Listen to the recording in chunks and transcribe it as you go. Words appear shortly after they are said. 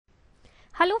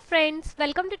Hello friends,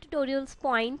 welcome to Tutorials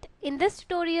Point. In this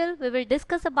tutorial, we will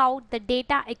discuss about the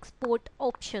data export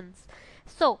options.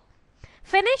 So,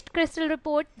 finished crystal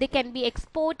report, they can be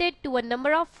exported to a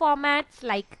number of formats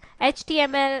like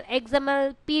HTML,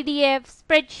 XML, PDF,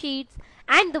 spreadsheets,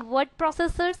 and the word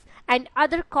processors and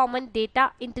other common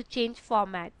data interchange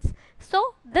formats.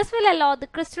 So, this will allow the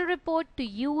crystal report to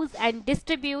use and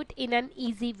distribute in an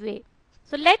easy way.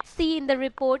 So let's see in the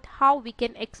report how we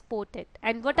can export it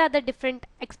and what are the different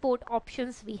export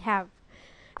options we have.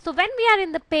 So when we are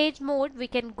in the page mode, we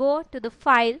can go to the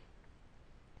file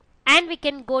and we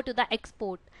can go to the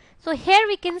export. So here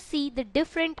we can see the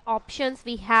different options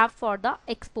we have for the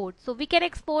export. So we can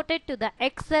export it to the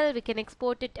Excel, we can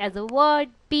export it as a Word,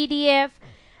 PDF,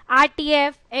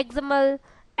 RTF, XML,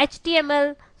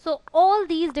 HTML. So all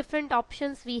these different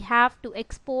options we have to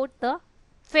export the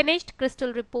finished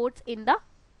crystal reports in the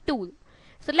tool.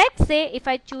 So let's say if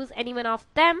I choose any one of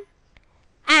them,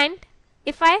 and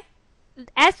if I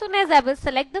as soon as I will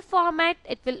select the format,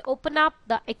 it will open up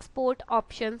the export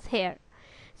options here.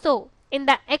 So in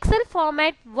the Excel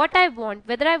format, what I want,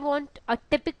 whether I want a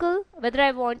typical, whether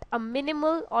I want a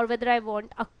minimal, or whether I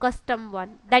want a custom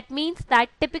one. That means that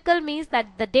typical means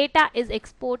that the data is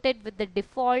exported with the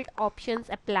default options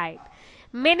applied.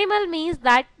 Minimal means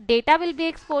that data will be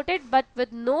exported but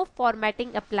with no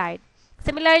formatting applied.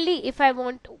 Similarly, if I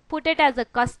want to put it as a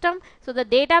custom, so the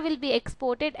data will be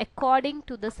exported according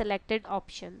to the selected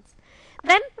options.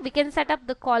 Then we can set up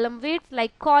the column width,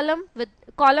 like column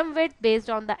width based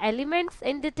on the elements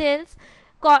in details,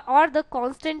 or the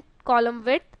constant column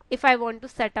width if I want to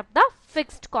set up the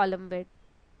fixed column width.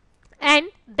 And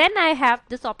then I have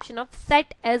this option of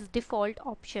set as default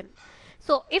option.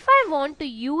 So if I want to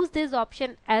use this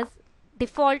option as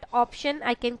default option,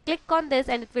 I can click on this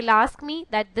and it will ask me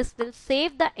that this will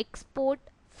save the export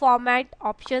format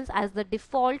options as the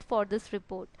default for this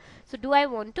report. So do I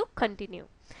want to continue?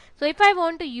 So if I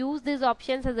want to use these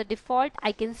options as a default,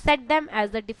 I can set them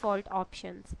as the default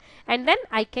options and then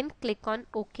I can click on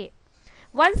OK.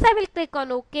 Once I will click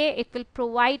on OK, it will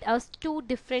provide us two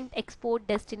different export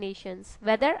destinations.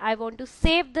 Whether I want to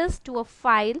save this to a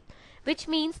file, which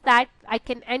means that I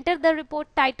can enter the report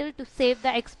title to save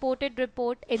the exported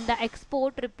report in the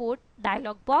export report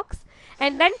dialog box,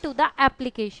 and then to the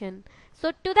application.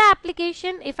 So to the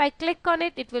application, if I click on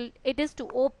it, it is to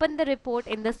open the report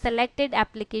in the selected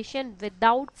application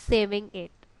without saving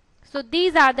it. So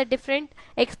these are the different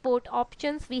export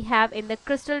options we have in the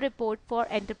Crystal report for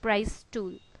Enterprise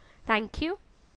tool. Thank you.